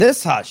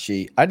This hot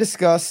sheet, I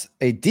discuss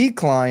a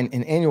decline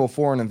in annual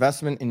foreign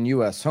investment in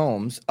U.S.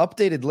 homes,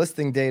 updated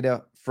listing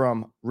data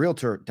from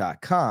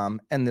Realtor.com,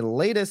 and the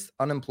latest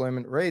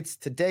unemployment rates.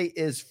 Today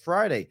is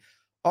Friday,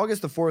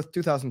 August the 4th,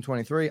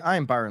 2023. I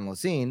am Byron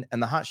Lazine,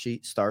 and the hot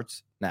sheet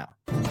starts now.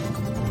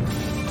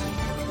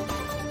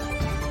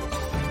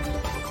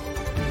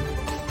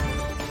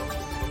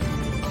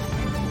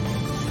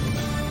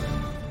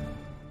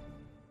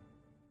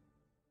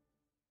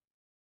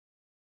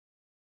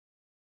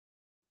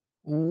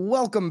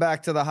 Welcome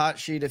back to the hot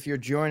sheet. If you're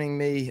joining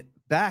me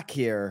back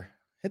here,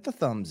 hit the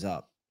thumbs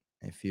up.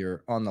 If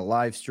you're on the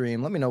live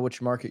stream, let me know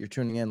which market you're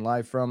tuning in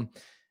live from.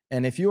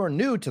 And if you are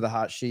new to the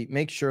hot sheet,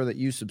 make sure that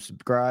you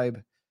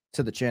subscribe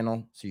to the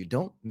channel so you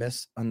don't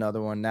miss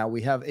another one. Now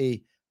we have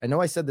I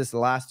know I said this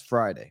last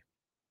Friday,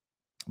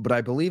 but I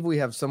believe we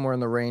have somewhere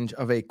in the range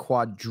of a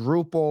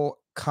quadruple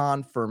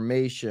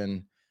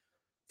confirmation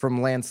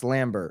from Lance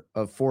Lambert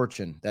of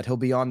Fortune that he'll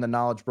be on the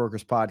Knowledge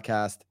Brokers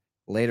podcast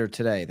later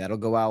today. That'll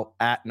go out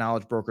at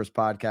Knowledge Brokers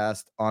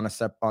Podcast on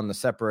the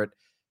separate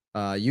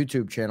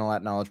YouTube channel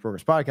at Knowledge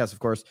Brokers Podcast, of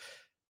course,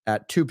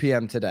 at 2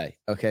 p.m. today.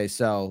 Okay,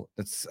 so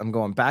I'm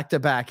going back to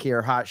back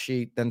here, hot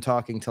sheet, then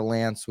talking to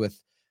Lance with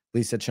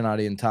Lisa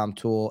Chinati and Tom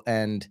Toole.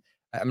 And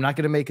I'm not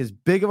going to make as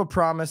big of a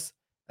promise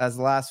as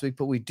last week,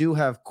 but we do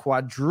have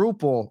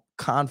quadruple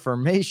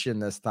confirmation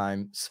this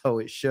time, so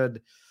it should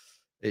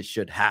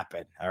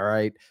happen. All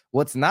right.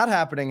 What's not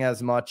happening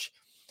as much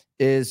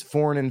is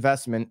foreign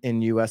investment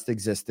in U.S.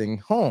 existing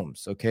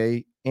homes.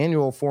 Okay.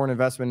 Annual foreign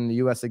investment in the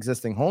U.S.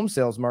 existing home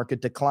sales market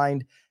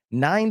declined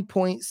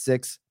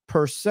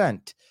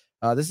 9.6%.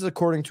 This is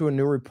according to a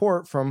new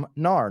report from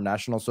NAR,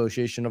 National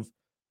Association of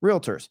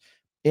Realtors.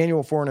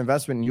 Annual foreign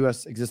investment in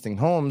U.S. existing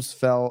homes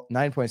fell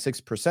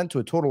 9.6% to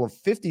a total of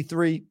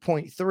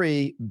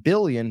 $53.3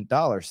 billion.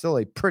 Still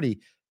a pretty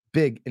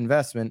big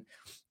investment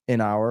in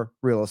our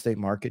real estate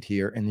market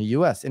here in the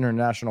U.S.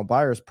 International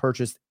buyers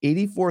purchased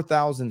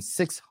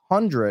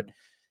 84,600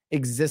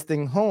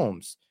 existing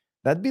homes.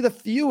 That'd be the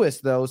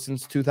fewest, though,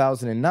 since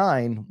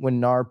 2009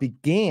 when NAR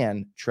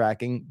began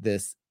tracking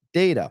this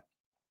data.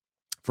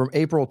 From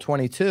April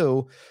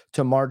 22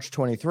 to March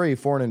 23,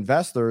 foreign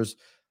investors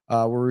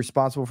were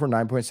responsible for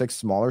 9.6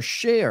 smaller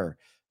share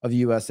of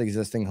U.S.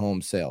 existing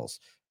home sales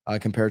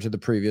compared to the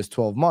previous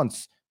 12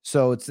 months.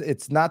 So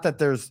it's not that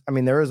there is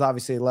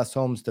obviously less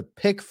homes to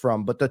pick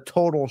from, but the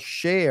total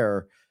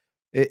share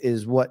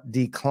is what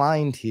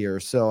declined here.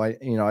 So I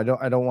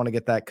don't want to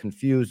get that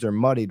confused or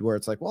muddied where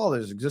it's like, well,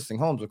 there's existing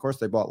homes. Of course,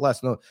 they bought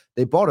less. No,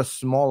 they bought a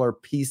smaller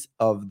piece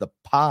of the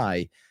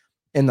pie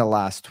in the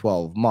last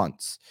 12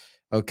 months.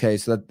 Okay,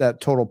 so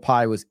that total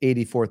pie was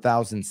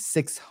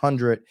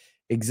 84,600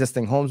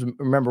 existing homes.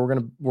 Remember,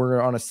 we're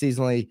on a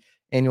seasonally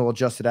annual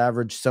adjusted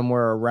average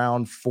somewhere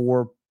around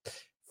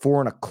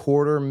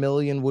 4.25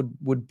 million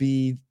would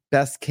be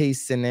best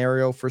case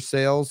scenario for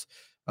sales.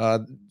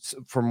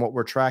 From what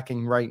we're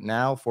tracking right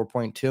now,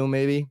 4.2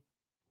 maybe.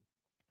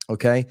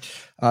 Okay.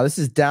 This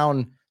is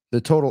down.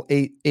 The total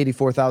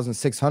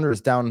 84,600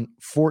 is down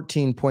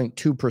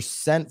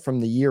 14.2% from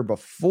the year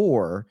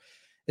before.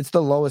 It's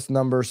the lowest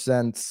number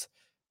since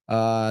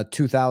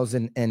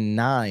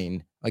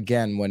 2009,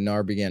 again, when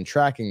NAR began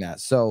tracking that.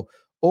 So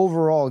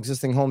overall,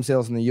 existing home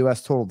sales in the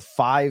U.S. totaled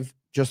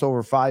just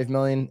over 5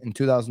 million in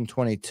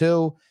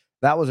 2022.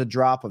 That was a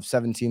drop of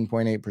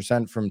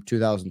 17.8% from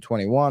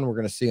 2021. We're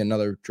going to see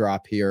another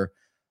drop here,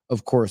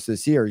 of course,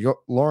 this year.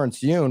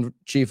 Lawrence Yun,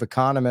 chief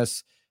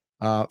economist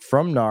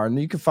from NAR,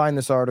 and you can find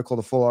this article,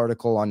 the full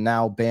article, on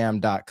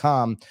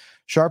nowbam.com.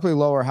 Sharply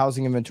lower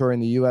housing inventory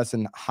in the U.S.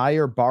 and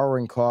higher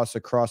borrowing costs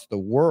across the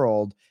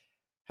world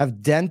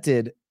have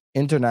dented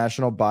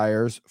international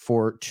buyers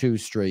for 2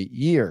 straight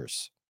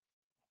years.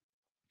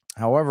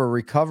 However,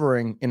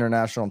 recovering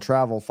international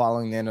travel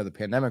following the end of the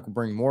pandemic will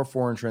bring more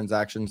foreign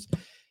transactions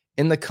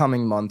in the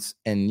coming months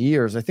and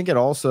years. I think it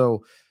also,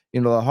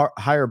 the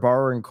higher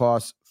borrowing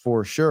costs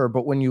for sure.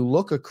 But when you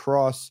look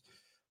across,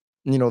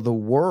 the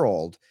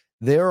world,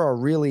 there are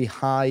really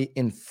high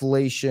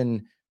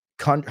inflation,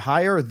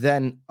 higher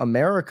than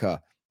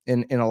America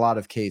in a lot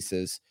of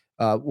cases,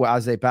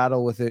 as they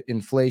battle with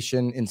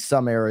inflation in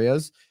some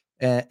areas,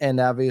 and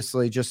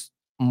obviously just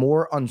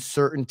more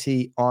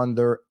uncertainty on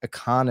their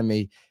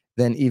economy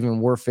than even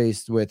we're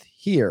faced with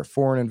here.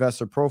 Foreign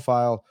investor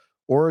profile,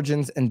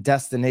 origins, and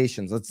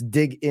destinations. Let's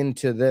dig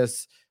into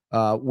this,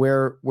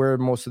 where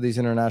most of these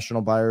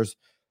international buyers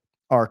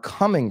are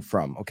coming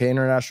from. Okay,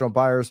 international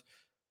buyers,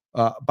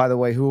 by the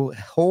way, who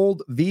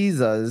hold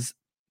visas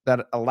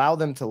that allow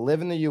them to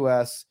live in the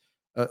U.S.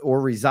 Or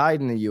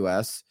reside in the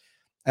U.S.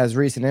 as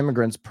recent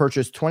immigrants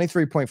purchased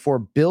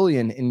 $23.4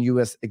 billion in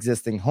U.S.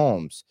 existing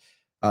homes.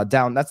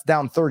 That's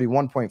down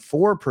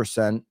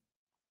 31.4%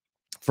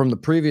 from the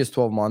previous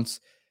 12 months,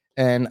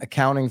 and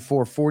accounting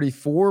for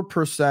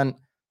 44%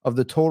 of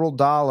the total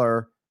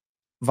dollar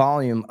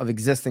volume of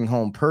existing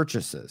home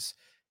purchases.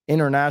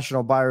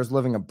 International buyers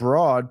living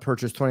abroad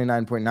purchased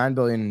 $29.9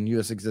 billion in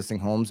U.S. existing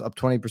homes, up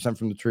 20%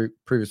 from the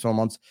previous 12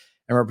 months,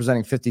 and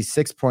representing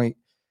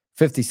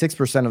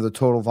 56% of the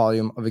total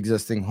volume of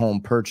existing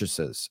home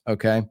purchases.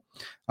 Okay.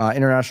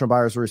 International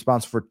buyers were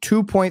responsible for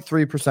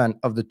 2.3%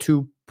 of the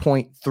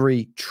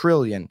 2.3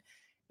 trillion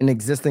in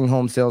existing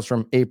home sales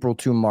from April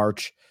to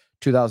March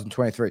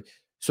 2023.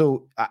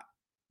 So,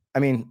 I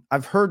mean,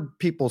 I've heard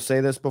people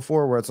say this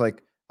before where it's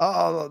like,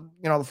 oh,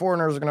 the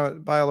foreigners are going to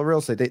buy all the real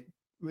estate.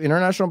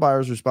 International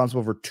buyers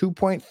responsible for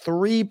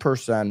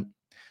 2.3%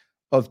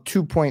 of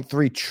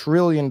 $2.3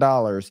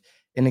 trillion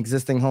in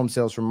existing home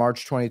sales from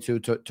March 22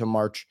 to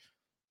March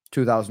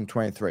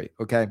 2023.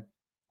 Okay.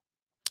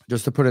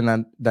 Just to put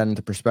that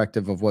into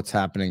perspective of what's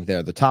happening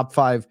there. The top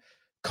 5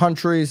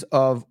 countries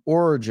of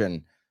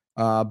origin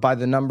by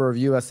the number of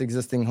U.S.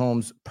 existing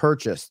homes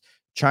purchased.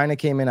 China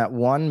came in at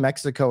 1,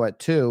 Mexico at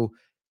 2,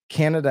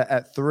 Canada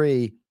at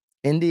 3,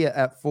 India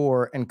at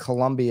 4, and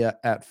Colombia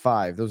at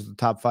 5. Those are the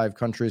top 5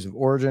 countries of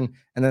origin.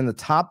 And then the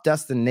top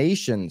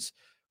destinations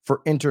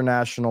for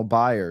international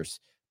buyers.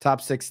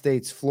 Top 6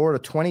 states,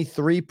 Florida,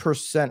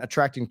 23%,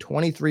 attracting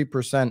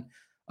 23%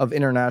 of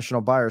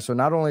international buyers. So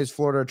not only is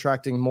Florida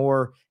attracting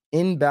more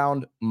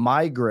inbound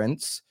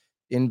migrants,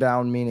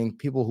 inbound meaning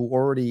people who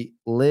already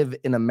live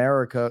in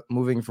America,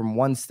 moving from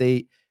one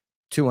state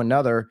to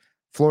another,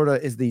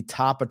 Florida is the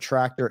top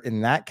attractor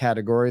in that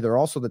category. They're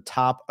also the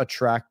top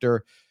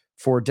attractor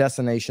for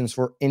destinations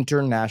for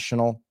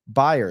international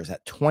buyers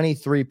at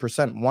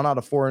 23%. 1 out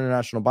of 4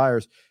 international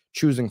buyers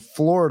choosing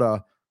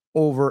Florida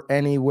over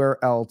anywhere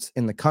else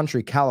in the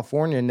country.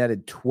 California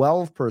netted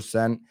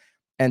 12%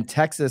 and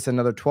Texas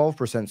another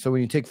 12%. So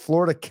when you take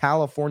Florida,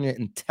 California,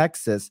 and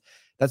Texas,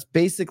 that's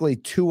basically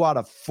 2 out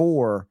of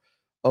 4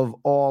 of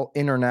all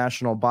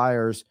international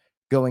buyers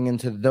going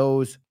into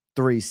those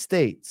 3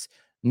 states.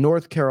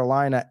 North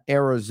Carolina,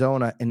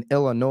 Arizona, and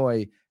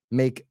Illinois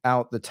make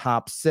out the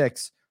top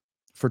 6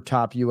 for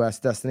top U.S.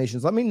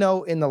 destinations. Let me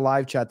know in the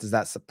live chat, does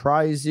that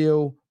surprise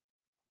you?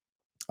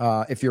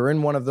 If you're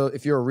in one of those,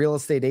 if you're a real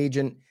estate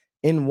agent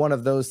in one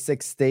of those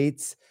 6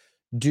 states,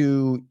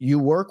 do you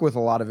work with a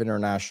lot of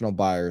international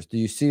buyers? Do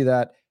you see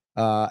that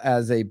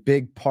as a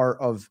big part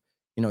of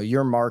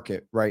your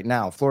market right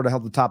now? Florida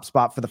held the top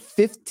spot for the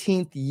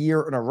 15th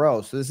year in a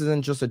row. So this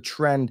isn't just a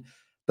trend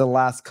the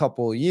last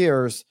couple of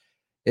years.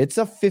 It's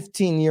a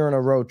 15-year in a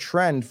row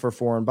trend for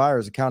foreign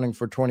buyers, accounting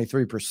for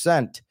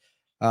 23%.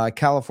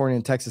 California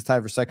and Texas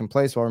tied for second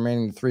place, while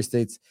remaining the 3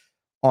 states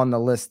on the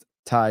list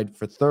tied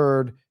for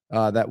third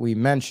that we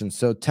mentioned.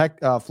 So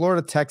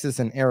Florida, Texas,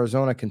 and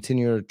Arizona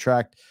continue to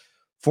attract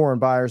foreign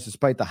buyers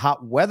despite the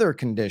hot weather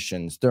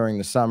conditions during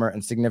the summer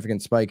and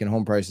significant spike in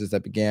home prices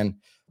that began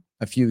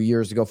a few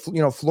years ago.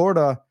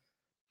 Florida,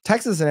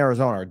 Texas, and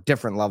Arizona are a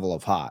different level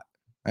of hot.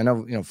 I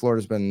know,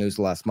 Florida's been in the news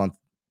the last month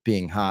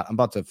being hot. I'm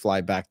about to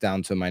fly back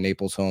down to my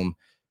Naples home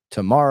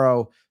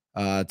tomorrow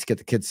to get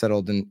the kids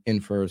settled in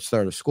for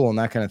start of school and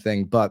that kind of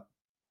thing. But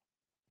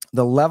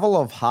the level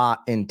of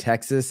hot in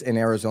Texas and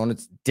Arizona,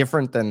 it's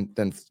different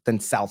than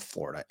South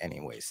Florida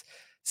anyways.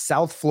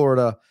 South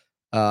Florida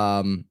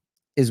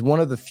is one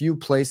of the few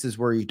places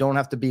where you don't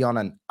have to be on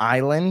an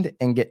island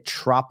and get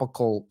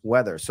tropical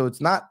weather. So it's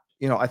not,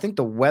 I think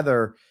the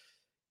weather,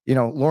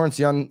 Lawrence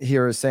Young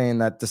here is saying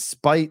that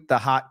despite the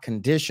hot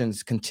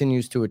conditions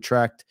continues to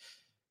attract,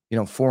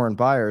 foreign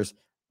buyers.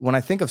 When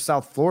I think of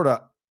South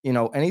Florida,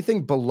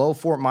 anything below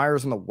Fort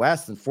Myers in the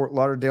west and Fort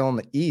Lauderdale in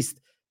the east,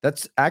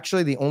 that's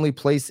actually the only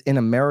place in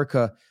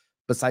America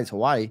besides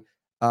Hawaii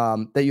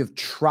that you have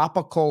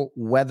tropical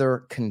weather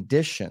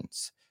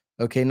conditions.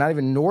 Okay, not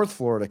even North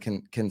Florida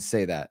can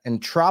say that.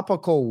 And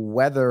tropical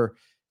weather,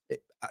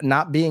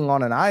 not being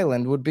on an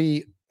island, would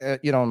be,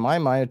 in my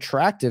mind,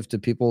 attractive to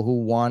people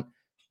who want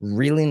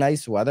really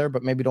nice weather,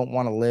 but maybe don't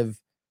want to live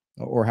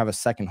or have a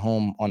second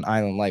home on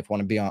island life, want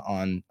to be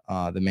on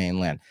the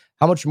mainland.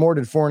 How much more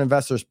did foreign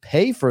investors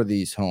pay for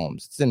these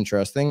homes? It's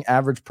interesting.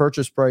 Average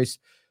purchase price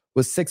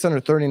was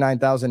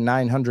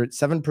 $639,900,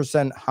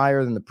 7%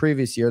 higher than the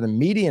previous year. The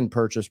median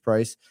purchase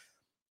price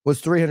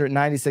was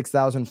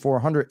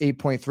 $396,400,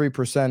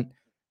 8.3%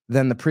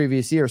 than the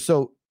previous year.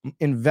 So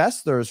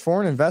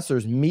foreign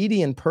investors,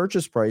 median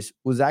purchase price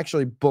was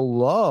actually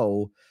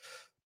below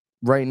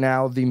right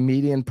now the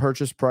median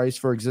purchase price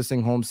for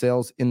existing home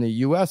sales in the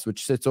U.S.,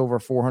 which sits over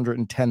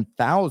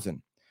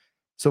 $410,000.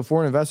 So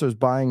foreign investors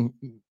buying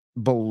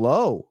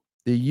below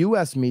the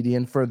U.S.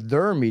 median for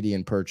their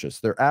median purchase.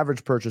 Their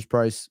average purchase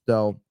price,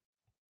 though,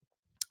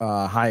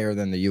 higher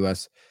than the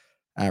U.S.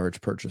 average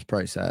purchase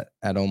price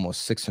at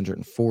almost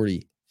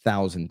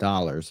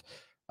 $640,000.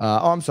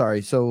 I'm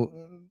sorry.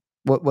 So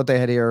what they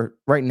had here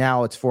right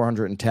now, it's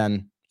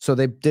 $410,000. So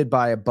they did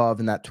buy above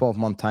in that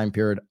 12-month time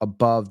period,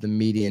 above the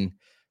median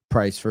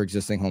price for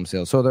existing home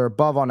sales. So they're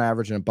above on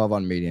average and above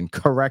on median.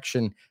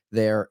 Correction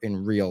there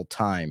in real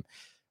time.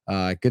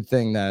 Good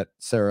thing that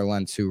Sarah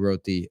Lentz, who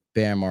wrote the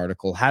BAM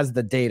article, has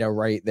the data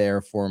right there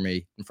for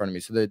me in front of me.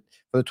 So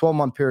for the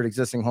 12-month period,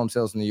 existing home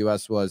sales in the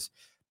U.S. was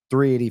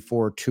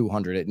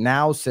 384,200. It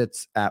now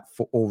sits at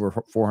over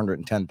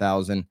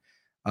 410,000.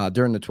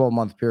 During the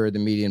 12-month period, the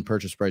median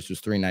purchase price was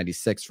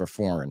 396 for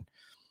foreign.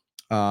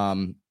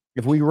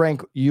 If we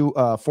rank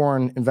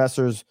foreign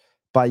investors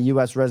by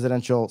U.S.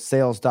 residential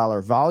sales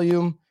dollar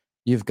volume.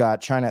 You've got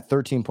China at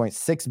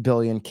 13.6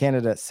 billion,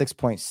 Canada at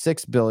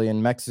 6.6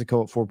 billion,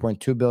 Mexico at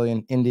 4.2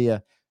 billion,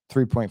 India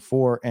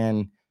 3.4,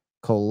 and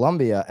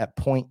Colombia at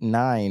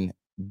 0.9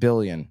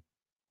 billion.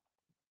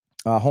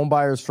 Home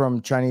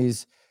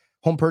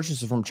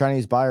purchases from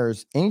Chinese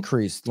buyers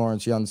increased,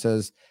 Lawrence Yun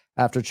says,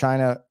 after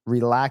China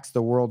relaxed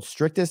the world's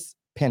strictest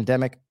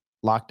pandemic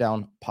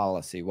lockdown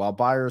policy, while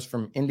buyers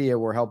from India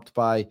were helped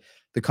by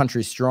the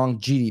country's strong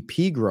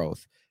GDP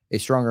growth. A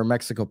stronger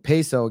Mexico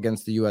peso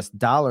against the U.S.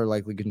 dollar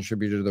likely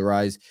contributed to the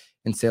rise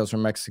in sales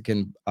from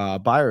Mexican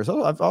buyers.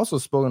 I've also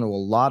spoken to a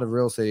lot of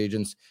real estate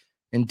agents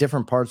in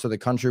different parts of the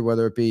country,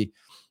 whether it be,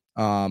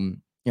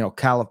 Southern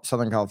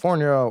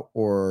California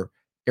or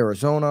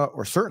Arizona,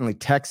 or certainly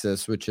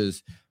Texas, which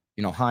is,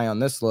 high on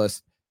this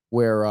list,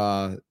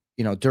 where,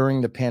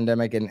 during the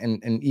pandemic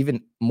and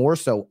even more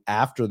so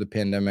after the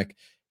pandemic,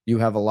 you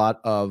have a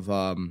lot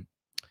of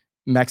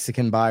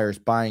Mexican buyers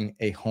buying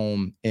a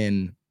home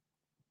in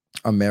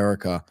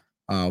America,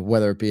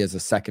 whether it be as a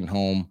second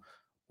home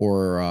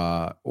or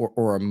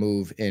a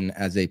move in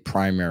as a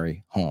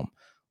primary home.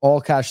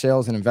 All cash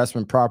sales and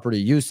investment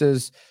property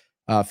uses.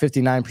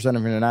 59%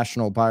 of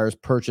international buyers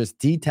purchased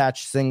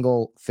detached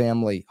single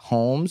family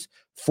homes.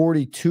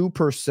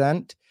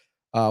 42%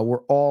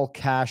 were all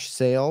cash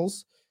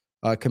sales,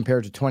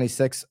 compared to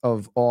 26%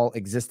 of all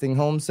existing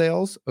home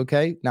sales.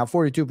 Okay. Now,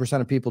 42%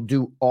 of people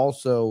do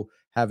also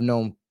have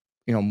no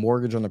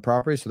mortgage on the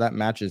property, so that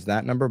matches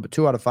that number. But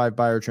 2 out of 5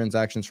 buyer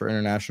transactions for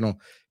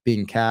international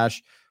being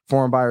cash.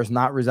 Foreign buyers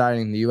not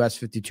residing in the U.S.,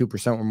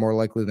 52% were more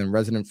likely than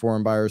resident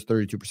foreign buyers,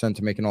 32%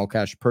 to make an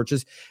all-cash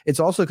purchase.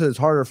 It's also because it's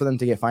harder for them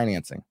to get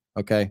financing,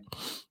 okay?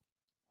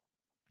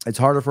 It's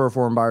harder for a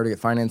foreign buyer to get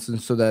financing,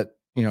 so that,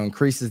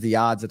 increases the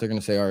odds that they're going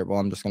to say, all right, well,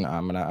 I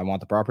want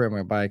the property, I'm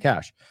going to buy it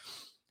cash.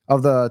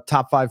 Of the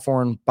top 5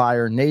 foreign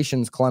buyer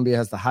nations, Colombia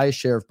has the highest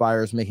share of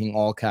buyers making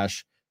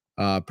all-cash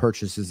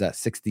purchases at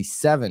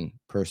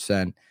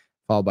 67%,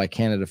 followed by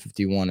Canada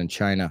 51% and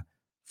China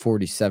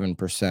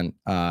 47%.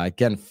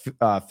 Again,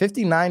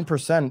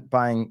 59%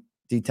 buying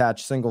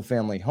detached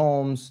single-family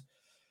homes.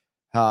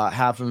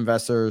 Half of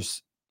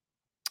investors,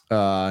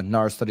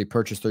 NAR study,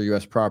 purchased their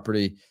U.S.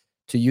 property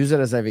to use it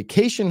as a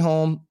vacation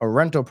home, a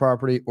rental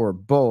property, or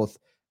both.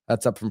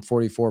 That's up from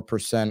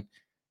 44%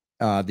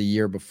 the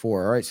year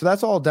before. All right, so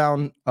that's all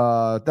down.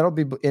 That'll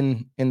be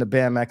in the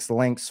BAMX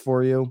links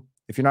for you.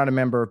 If you're not a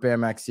member of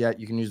BAMX yet,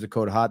 you can use the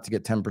code HOT to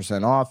get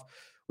 10% off.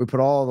 We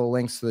put all the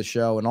links to the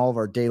show and all of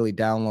our daily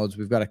downloads.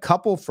 We've got a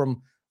couple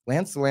from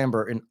Lance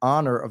Lambert in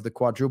honor of the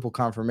quadruple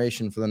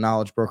confirmation for the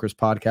Knowledge Brokers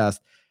podcast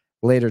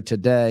later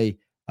today,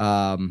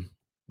 that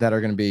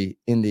are going to be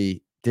in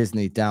the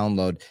Disney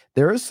download.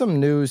 There is some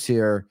news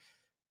here.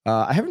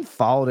 I haven't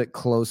followed it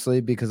closely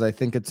because I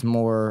think it's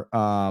more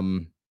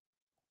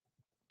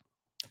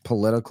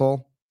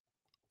political.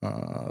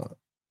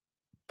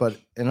 But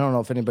I don't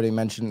know if anybody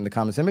mentioned in the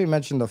comments. Anybody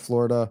mentioned the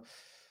Florida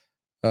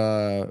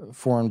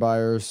foreign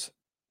buyers?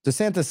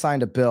 DeSantis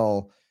signed a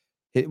bill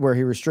where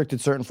he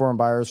restricted certain foreign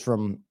buyers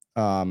from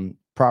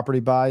property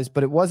buys,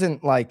 but it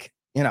wasn't like,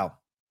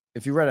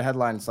 if you read a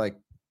headline, it's like,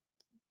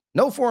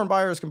 no foreign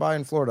buyers can buy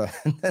in Florida.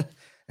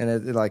 And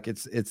it's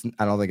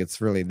I don't think it's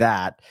really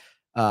that.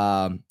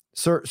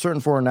 Certain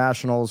foreign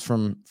nationals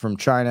from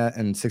China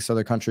and 6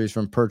 other countries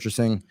from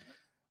purchasing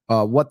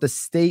what the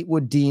state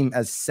would deem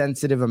as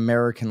sensitive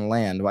American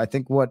land. I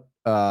think what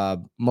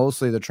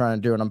mostly they're trying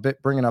to do, and I'm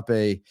bringing up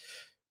a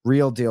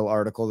Real Deal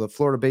article, that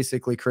Florida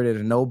basically created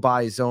a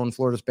no-buy zone.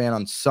 Florida's ban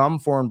on some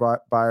foreign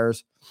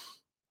buyers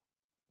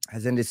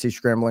has industry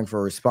scrambling for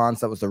a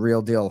response. That was the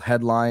Real Deal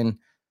headline.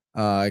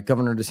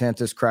 Governor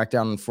DeSantis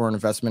crackdown on foreign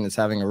investment is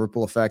having a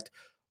ripple effect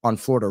on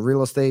Florida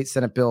real estate.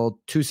 Senate Bill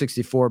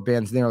 264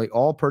 bans nearly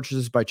all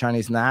purchases by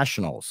Chinese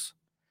nationals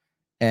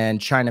and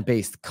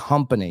China-based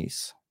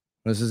companies.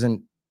 This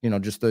isn't,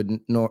 just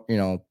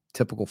the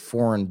typical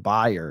foreign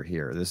buyer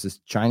here. This is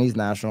Chinese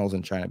nationals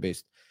and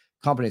China-based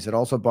companies. It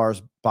also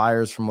bars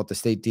buyers from what the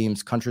state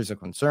deems countries of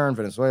concern,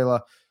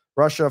 Venezuela,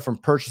 Russia, from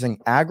purchasing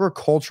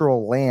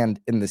agricultural land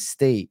in the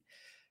state,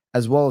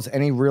 as well as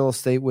any real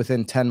estate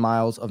within 10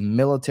 miles of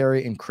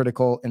military and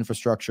critical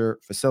infrastructure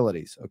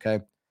facilities. Okay.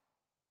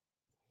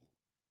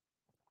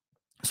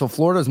 So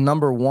Florida's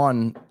number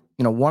one,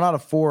 1 out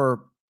of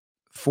 4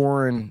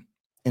 foreign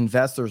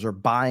investors are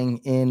buying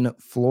in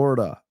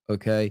Florida.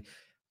 Okay.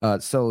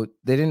 So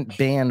they didn't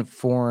ban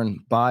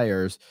foreign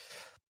buyers.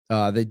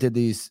 They did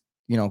these,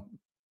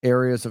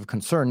 areas of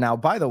concern. Now,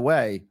 by the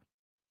way,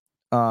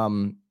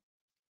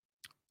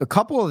 a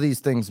couple of these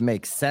things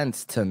make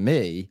sense to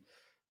me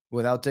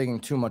without digging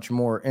too much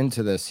more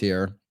into this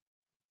here.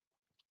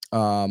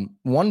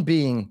 One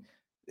being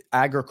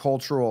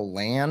agricultural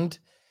land.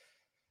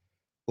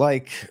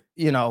 Like,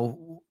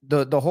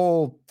 the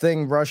whole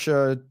thing,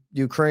 Russia,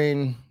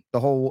 Ukraine, the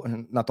whole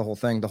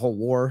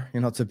war,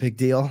 it's a big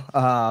deal.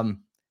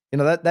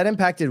 That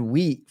impacted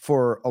wheat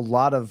for a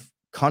lot of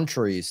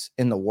countries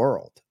in the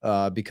world,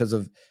 because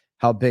of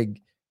how big,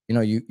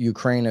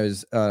 Ukraine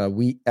is a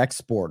wheat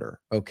exporter.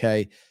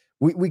 Okay.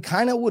 we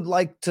kind of would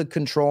like to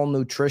control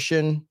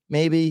nutrition,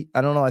 maybe.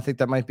 I don't know. I think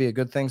that might be a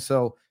good thing.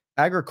 So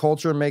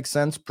agriculture makes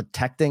sense,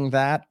 protecting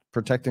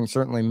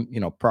certainly,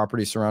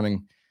 property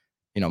surrounding,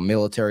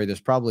 military.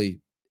 There's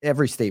probably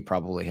every state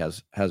probably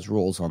has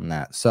rules on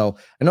that. So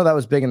I know that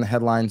was big in the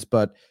headlines,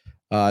 but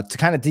to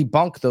kind of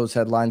debunk those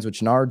headlines,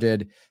 which NAR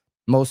did,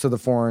 most of the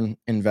foreign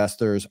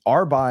investors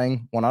are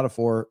buying 1 out of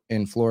 4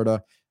 in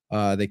Florida.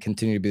 They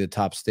continue to be the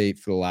top state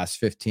for the last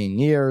 15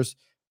 years.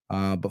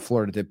 But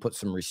Florida did put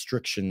some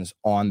restrictions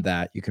on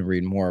that. You can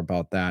read more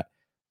about that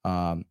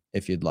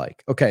if you'd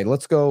like. Okay,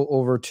 let's go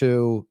over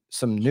to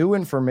some new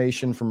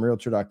information from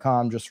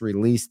Realtor.com just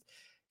released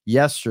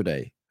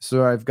yesterday.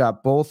 So I've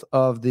got both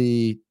of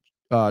the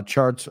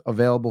charts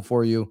available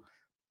for you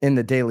in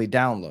the daily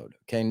download.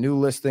 Okay, new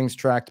listings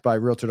tracked by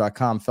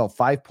Realtor.com fell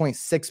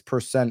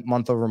 5.6%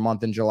 month over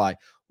month in July.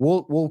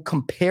 We'll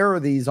compare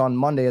these on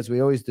Monday, as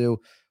we always do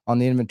on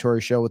the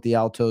inventory show, with the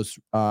Altos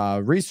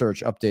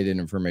research updated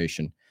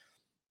information.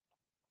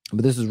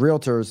 But this is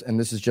Realtors, and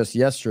this is just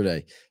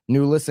yesterday.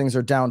 New listings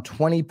are down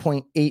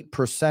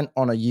 20.8%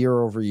 on a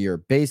year-over-year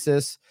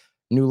basis.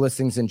 New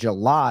listings in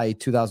July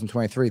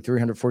 2023,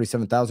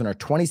 347,000, are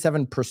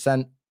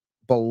 27%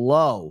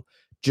 below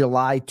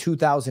July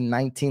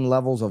 2019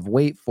 levels of,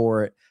 wait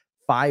for it,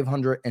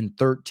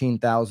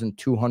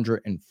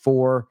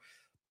 513,204.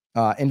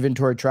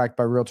 Inventory tracked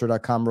by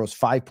Realtor.com rose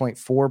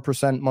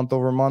 5.4% month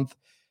over month.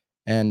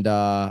 And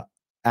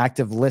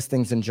active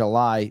listings in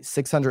July,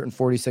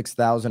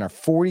 646,000, are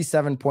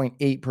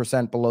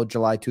 47.8% below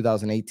July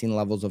 2018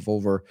 levels of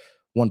over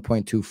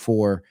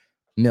 1.24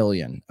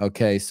 million.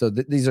 Okay, so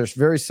these are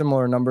very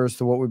similar numbers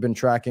to what we've been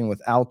tracking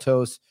with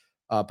Altos.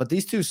 But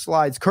these two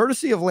slides,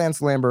 courtesy of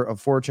Lance Lambert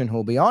of Fortune, who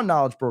will be on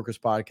Knowledge Brokers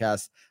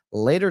podcast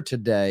later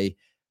today.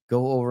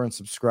 Go over and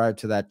subscribe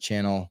to that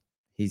channel.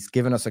 He's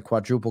given us a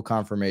quadruple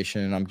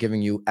confirmation, and I'm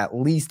giving you at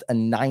least a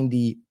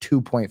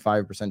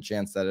 92.5%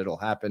 chance that it'll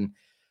happen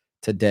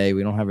today.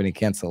 We don't have any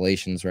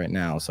cancellations right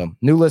now. So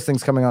new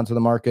listings coming onto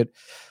the market,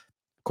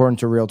 according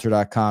to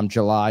Realtor.com,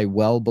 July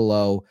well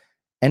below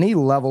any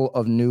level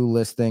of new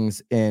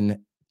listings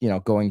in,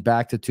 going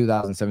back to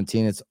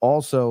 2017. It's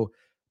also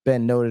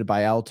been noted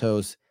by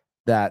Altos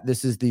that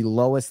this is the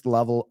lowest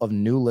level of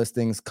new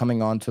listings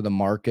coming onto the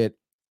market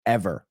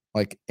ever,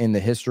 like in the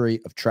history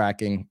of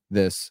tracking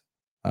this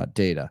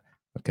data.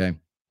 Okay.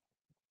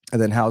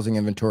 And then housing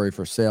inventory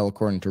for sale,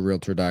 according to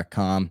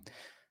Realtor.com,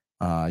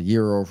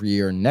 year over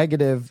year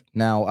negative.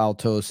 Now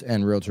Altos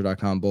and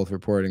Realtor.com both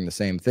reporting the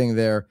same thing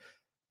there,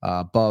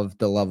 above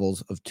the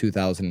levels of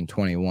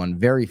 2021.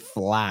 Very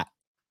flat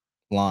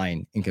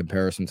line in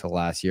comparison to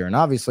last year, and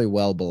obviously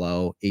well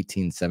below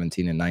 18,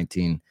 17, and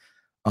 19,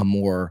 a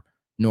more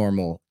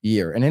normal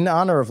year. And in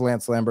honor of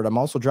Lance Lambert, I'm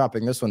also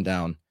dropping this one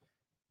down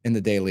in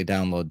the daily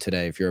download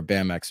today. If you're a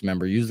BAMX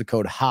member, use the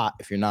code HOT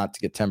if you're not,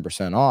 to get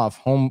 10% off.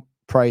 Home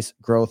price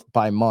growth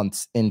by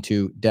months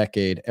into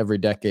decade. Every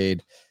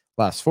decade,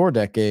 last 4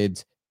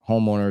 decades,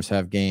 homeowners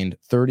have gained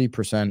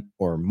 30%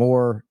 or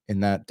more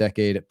in that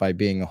decade by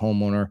being a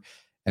homeowner,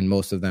 and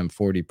most of them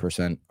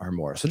 40% or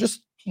more. So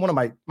just one of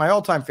my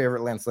all-time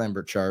favorite Lance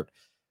Lambert chart,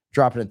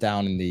 dropping it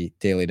down in the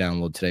daily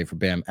download today for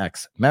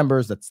BAMX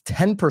members. That's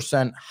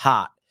 10%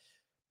 hot.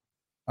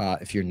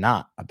 If you're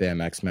not a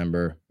BAMX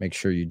member, make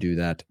sure you do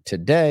that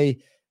today.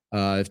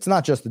 It's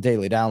not just the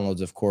daily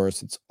downloads, of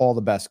course. It's all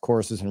the best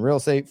courses in real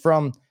estate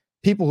from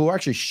people who are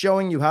actually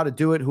showing you how to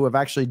do it, who have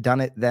actually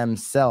done it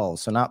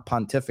themselves. So not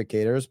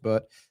pontificators,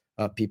 but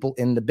people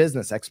in the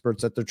business,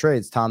 experts at their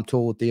trades. Tom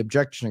Toole with the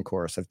objection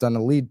course. I've done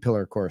a lead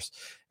pillar course,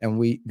 and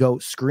we go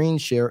screen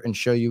share and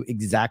show you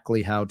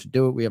exactly how to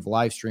do it. We have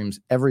live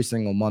streams every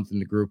single month in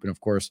the group, and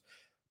of course,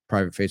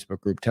 private Facebook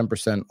group.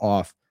 10%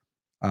 off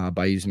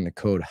by using the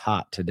code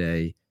HOT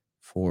today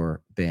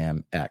for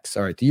BAMX.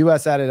 All right, the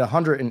U.S. added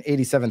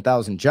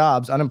 187,000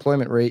 jobs.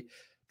 Unemployment rate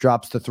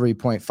drops to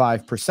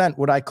 3.5%.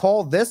 Would I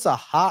call this a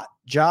hot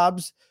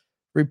jobs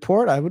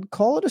report? I would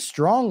call it a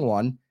strong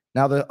one.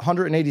 Now, the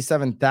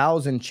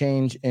 187,000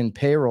 change in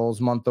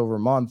payrolls month over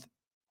month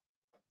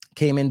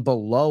came in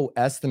below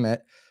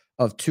estimate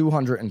of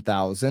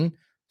 200,000.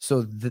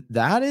 So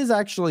that is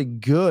actually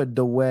good,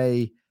 the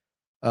way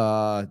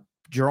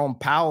Jerome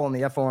Powell and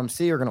the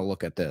FOMC are going to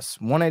look at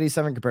this.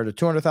 187 compared to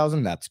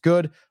 200,000, that's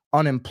good.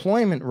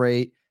 Unemployment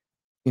rate,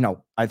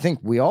 I think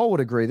we all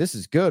would agree this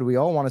is good. We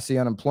all want to see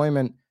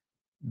unemployment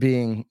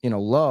being,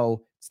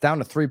 low. It's down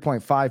to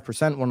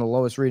 3.5%, one of the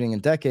lowest reading in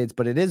decades,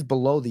 but it is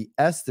below the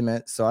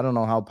estimate. So I don't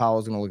know how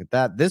Powell's going to look at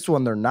that. This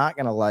one they're not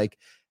going to like.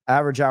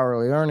 Average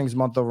hourly earnings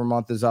month over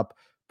month is up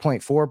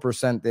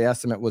 0.4%. The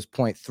estimate was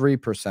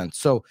 0.3%.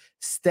 So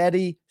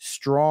steady,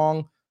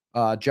 strong.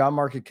 Job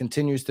market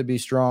continues to be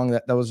strong.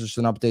 That was just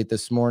an update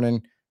this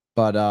morning,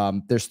 but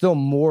there's still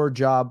more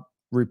job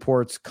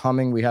reports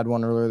coming. We had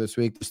one earlier this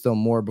week. There's still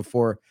more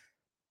before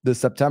the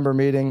September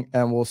meeting,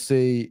 and we'll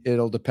see.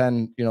 It'll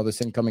depend,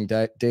 this incoming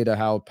data,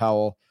 how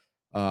Powell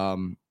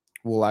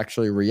will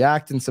actually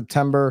react in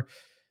September.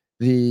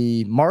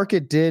 The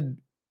market did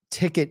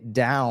tick it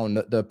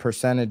down, the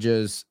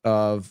percentages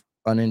of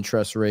an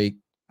interest rate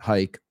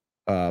hike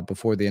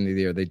before the end of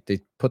the year. They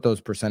put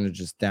those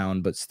percentages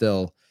down, but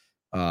still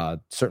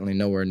certainly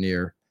nowhere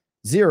near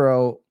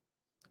zero,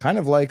 kind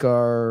of like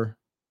our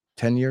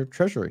 10-year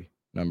treasury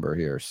number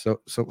here. So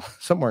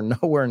somewhere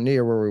nowhere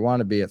near where we want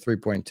to be at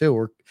 3.2.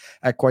 We're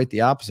at quite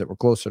the opposite. We're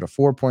closer to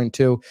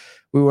 4.2.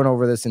 We went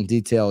over this in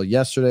detail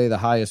yesterday, the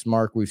highest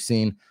mark we've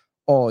seen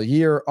all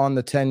year on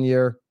the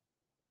 10-year.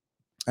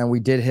 And we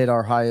did hit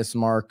our highest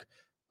mark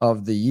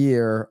of the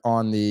year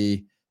on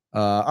the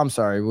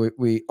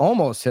we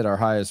almost hit our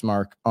highest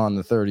mark on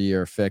the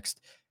 30-year fixed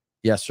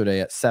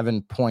yesterday at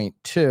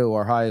 7.2,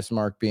 our highest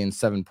mark being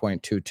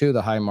 7.22.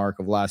 The high mark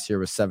of last year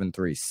was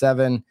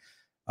 7.37.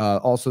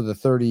 Also, the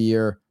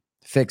 30-year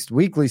fixed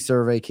weekly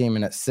survey came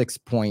in at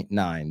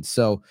 6.9.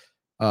 So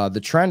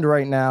the trend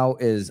right now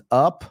is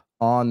up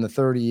on the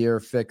 30-year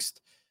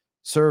fixed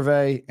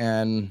survey,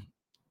 and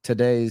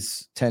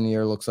today's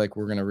 10-year looks like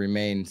we're going to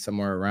remain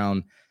somewhere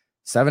around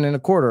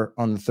 7.25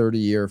 on the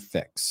 30-year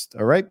fixed.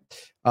 All right.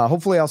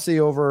 Hopefully I'll see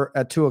you over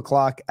at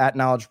 2:00 at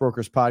Knowledge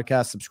Brokers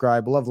Podcast.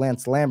 Subscribe. Love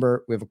Lance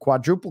Lambert. We have a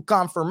quadruple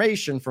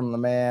confirmation from the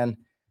man,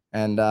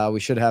 and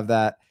we should have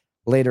that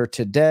later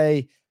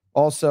today.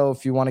 Also,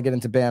 if you want to get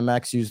into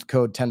BAMX, use the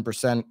code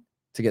 10%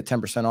 to get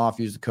 10% off.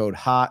 Use the code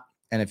HOT.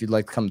 And if you'd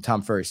like to come to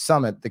Tom Ferry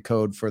Summit, the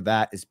code for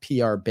that is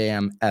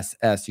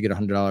PRBAMSS. You get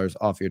 $100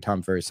 off your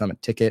Tom Ferry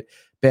Summit ticket.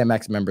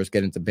 BAMX members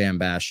get into BAM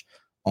Bash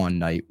on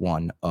night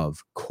one,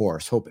 of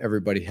course. Hope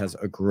everybody has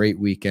a great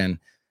weekend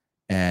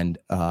and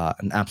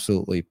an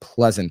absolutely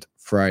pleasant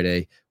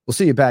Friday. We'll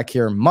see you back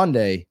here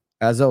Monday.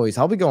 As always,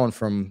 I'll be going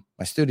from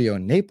my studio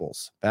in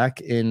Naples,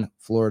 back in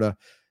Florida,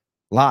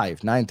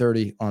 live,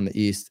 9:30 on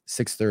the East,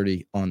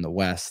 6:30 on the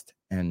West.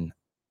 And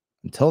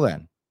until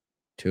then,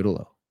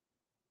 toodaloo.